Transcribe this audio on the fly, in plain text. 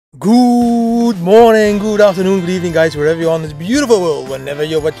Good morning, good afternoon, good evening guys, wherever you are in this beautiful world, whenever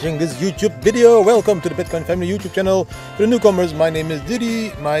you're watching this YouTube video. Welcome to the Bitcoin Family YouTube channel. For the newcomers, my name is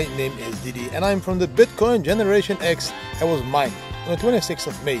Didi, and I'm from the Bitcoin Generation X. I was mined on the 26th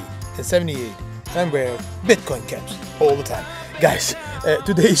of May in 78, and I'm wearing Bitcoin caps all the time. Guys,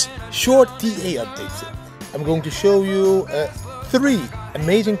 today's short TA update. I'm going to show you 3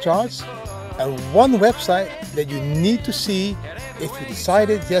 amazing charts and 1 website that you need to see if you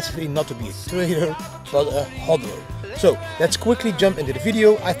decided yesterday not to be a trader but a hodler. So let's quickly jump into the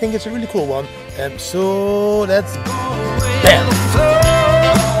video. I think it's a really cool one, so let's bam.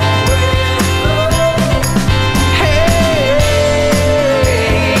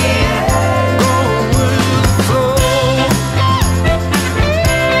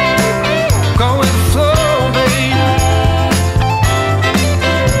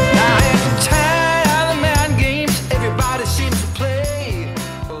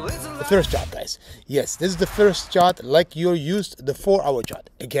 First chart, guys. Yes, this is the first chart like you're used, the 4-hour chart.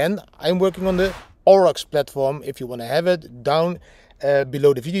 Again, I'm working on the Aurochs platform. If you want to have it, down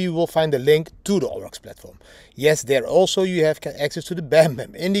below the video you will find the link to the Aurochs platform. Yes, there also you have access to the BAM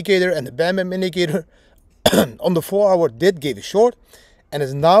indicator, and the BAM indicator on the 4-hour did give a short and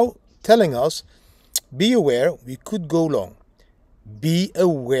is now telling us, be aware, we could go long. Be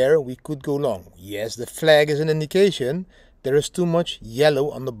aware, we could go long. Yes, the flag is an indication. There is too much yellow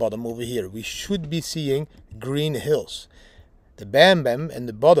on the bottom over here. We should be seeing green hills. The BAM in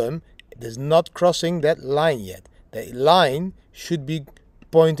the bottom is not crossing that line yet. The line should be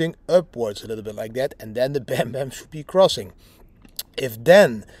pointing upwards a little bit like that, and then the BAM should be crossing. If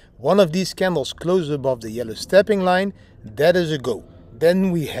then one of these candles closes above the yellow stepping line, that is a go. Then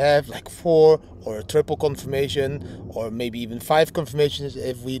we have like 4 or a triple confirmation, or maybe even 5 confirmations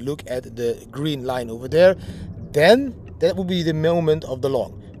if we look at the green line over there. Then that will be the moment of the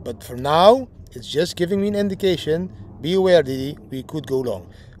long. But for now, it's just giving me an indication. Be aware, Didi, we could go long.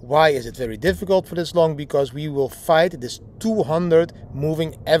 Why is it very difficult for this long? Because we will fight this 200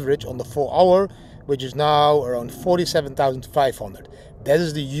 moving average on the 4-hour, which is now around 47,500. That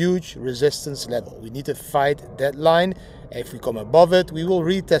is the huge resistance level. We need to fight that line. If we come above it, we will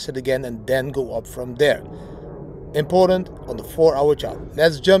retest it again and then go up from there. Important on the 4-hour chart.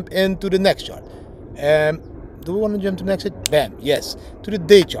 Let's jump into the next chart. Do we want to jump to the next chart? Bam, yes, to the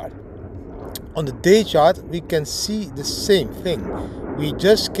day chart. On the day chart, we can see the same thing. We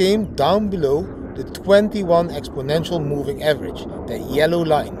just came down below the 21 exponential moving average, that yellow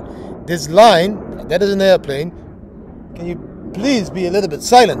line. This line, that is an airplane. Can you please be a little bit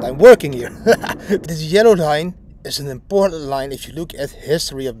silent? I'm working here. This yellow line is an important line if you look at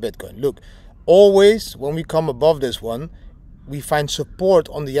history of Bitcoin. Look, always when we come above this one, we find support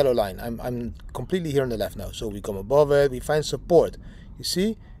on the yellow line. I'm completely here on the left now. So we come above it, we find support. You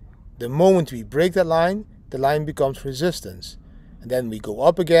see, the moment we break that line, the line becomes resistance. And then we go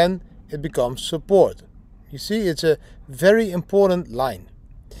up again, it becomes support. You see, it's a very important line.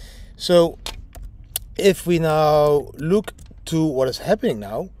 So if we now look to what is happening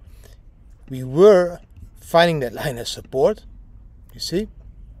now, we were finding that line as support. You see?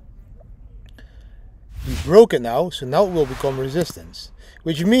 We broke it now, so now it will become resistance,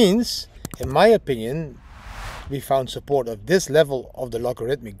 which means, in my opinion, we found support of this level of the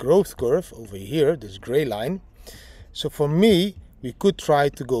logarithmic growth curve over here, this gray line. So for me, we could try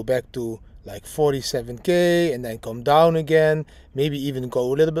to go back to like 47k and then come down again, maybe even go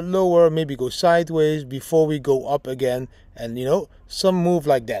a little bit lower, maybe go sideways before we go up again, and you know, some move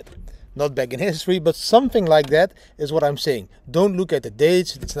like that. Not back in history, but something like that is what I'm saying. Don't look at the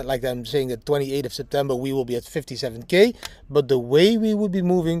dates. It's not like I'm saying that 28th of September we will be at 57k, but the way we would be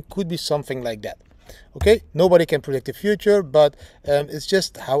moving could be something like that. Okay, nobody can predict the future, but it's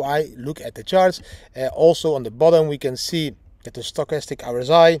just how I look at the charts. Also on the bottom we can see that the stochastic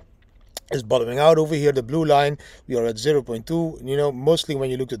RSI is bottoming out over here, the blue line. We are at 0.2. You know, mostly when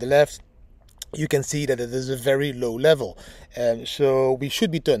you look to the left, you can see that it is a very low level. So we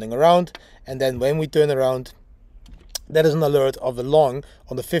should be turning around, and then when we turn around, that is an alert of the long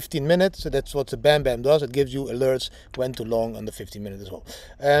on the 15 minutes. So that's what the BAM does. It gives you alerts when to long on the 15 minutes as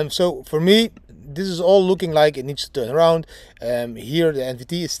well. So for me, this is all looking like it needs to turn around. Here the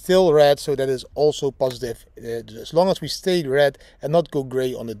NVT is still red, so that is also positive. As long as we stay red and not go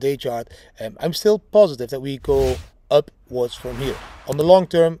gray on the day chart, I'm still positive that we go upwards from here. On the long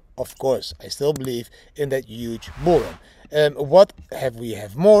term, of course, I still believe in that huge bull run. What have we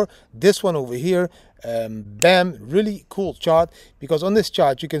have more? This one over here, BAM, really cool chart, because on this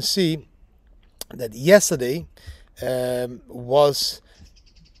chart you can see that yesterday was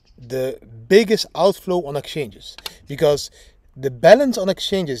the biggest outflow on exchanges, because The balance on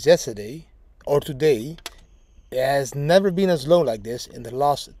exchanges yesterday or today has never been as low like this in the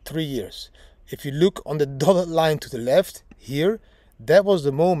last 3 years. If you look on the dotted line to the left here, that was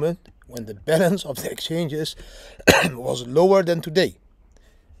the moment when the balance of the exchanges was lower than today.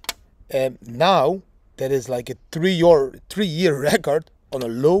 And now that is like a 3-year record on a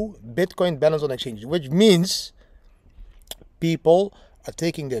low Bitcoin balance on exchanges, which means people are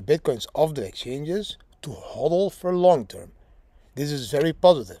taking their Bitcoins off the exchanges to hodl for long term. This is very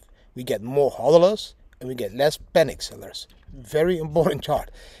positive. We get more hodlers and we get less panic sellers. Very important chart.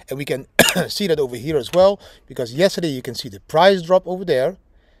 And we can see that over here as well, because yesterday you can see the price drop over there.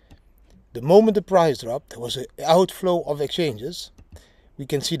 The moment the price dropped, there was an outflow of exchanges. We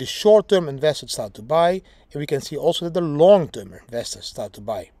can see the short-term investors start to buy, and we can see also that the long-term investors start to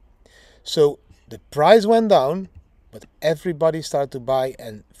buy. So the price went down, but everybody started to buy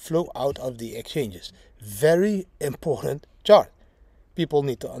and flow out of the exchanges. Very important chart. People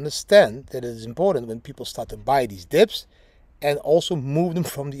need to understand that it is important when people start to buy these dips and also move them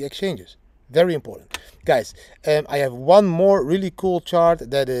from the exchanges. Very important. Guys, I have one more really cool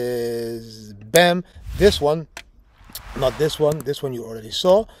chart that is, bam, this one. Not this one you already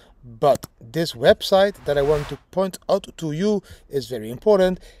saw, but this website that I want to point out to you is very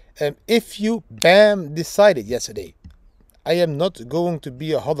important. If you, bam, decided yesterday, I am not going to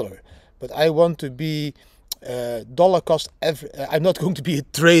be a hodler, but I want to be dollar cost average. I'm not going to be a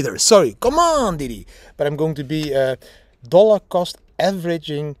trader. Sorry, come on, Didi. But I'm going to be a dollar cost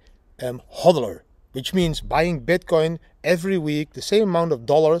averaging hodler, which means buying Bitcoin every week, the same amount of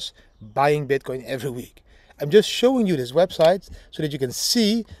dollars, buying Bitcoin every week. I'm just showing you this website so that you can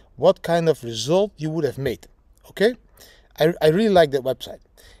see what kind of result you would have made. Okay? I really like that website.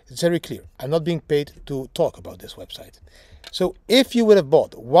 It's very clear. I'm not being paid to talk about this website. So if you would have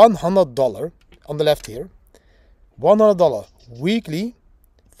bought $100 on the left here, $100 weekly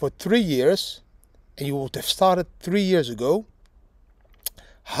for 3 years, and you would have started 3 years ago,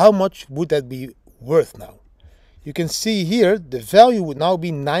 how much would that be worth now? You can see here the value would now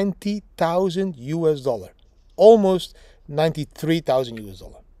be 90,000 US dollar, almost 93,000 US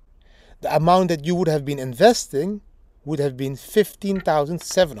dollar. The amount that you would have been investing would have been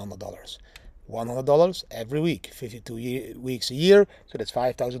 $15,700. $100 every week, 52 weeks a year, so that's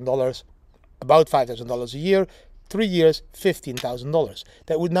 $5,000, about $5,000 a year, 3 years, $15,000.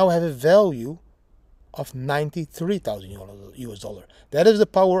 That would now have a value of 93,000 US dollar. That is the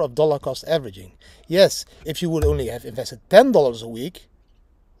power of dollar cost averaging. Yes, if you would only have invested $10 a week,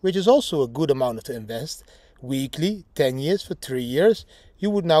 which is also a good amount to invest, weekly, 10 years for 3 years, you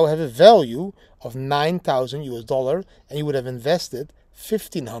would now have a value of 9,000 US dollar, and you would have invested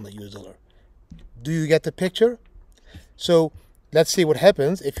 1,500 US dollar. Do you get the picture? So let's see what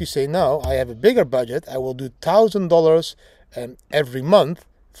happens if you say, now I have a bigger budget, I will do $1,000 every month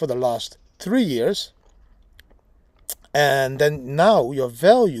for the last 3 years, and then now your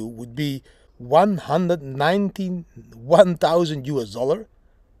value would be 191,000 US dollar,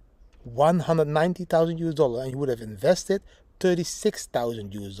 190,000 US dollar, and you would have invested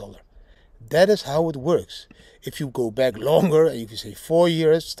 36,000 US dollar. That is how it works. If you go back longer, and if you say 4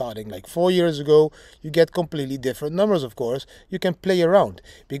 years, starting like 4 years ago, you get completely different numbers, of course. You can play around,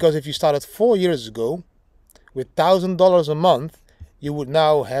 because if you started 4 years ago with $1,000 a month, you would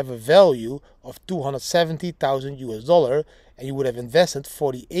now have a value of 270,000 US dollar, and you would have invested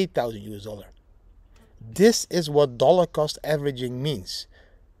 48,000 US dollar. This is what dollar cost averaging means.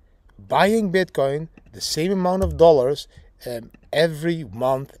 Buying Bitcoin, the same amount of dollars every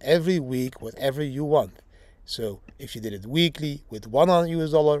month, every week, whatever you want. So if you did it weekly with $100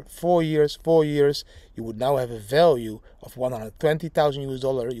 US dollar, 4 years, you would now have a value of 120,000 US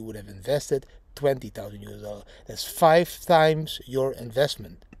dollar. You would have invested 20,000 US dollar. That's 5 times your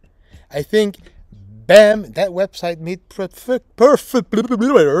investment. I think, bam, that website made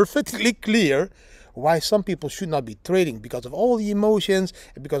perfectly clear why some people should not be trading, because of all the emotions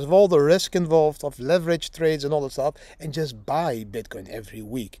and because of all the risk involved of leverage trades and all that stuff, and just buy Bitcoin every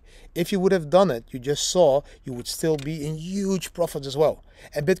week. If you would have done it, you just saw you would still be in huge profits as well.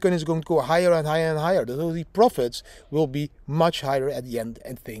 And Bitcoin is going to go higher and higher and higher. So the profits will be much higher at the end,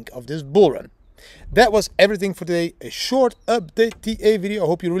 and think of this bull run. That was everything for today. A short update TA video. I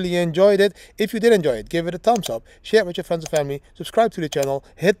hope you really enjoyed it. If you did enjoy it, give it a thumbs up, share it with your friends and family, subscribe to the channel,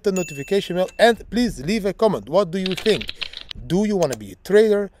 hit the notification bell, and please leave a comment. What do you think? Do you want to be a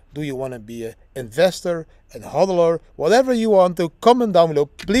trader? Do you want to be an investor, a hodler? Whatever you want to, comment down below.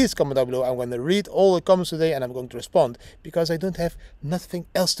 Please comment down below. I'm going to read all the comments today, and I'm going to respond, because I don't have nothing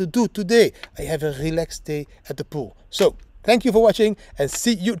else to do today. I have a relaxed day at the pool. So thank you for watching, and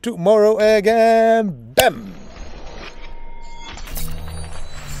see you tomorrow again. Bam!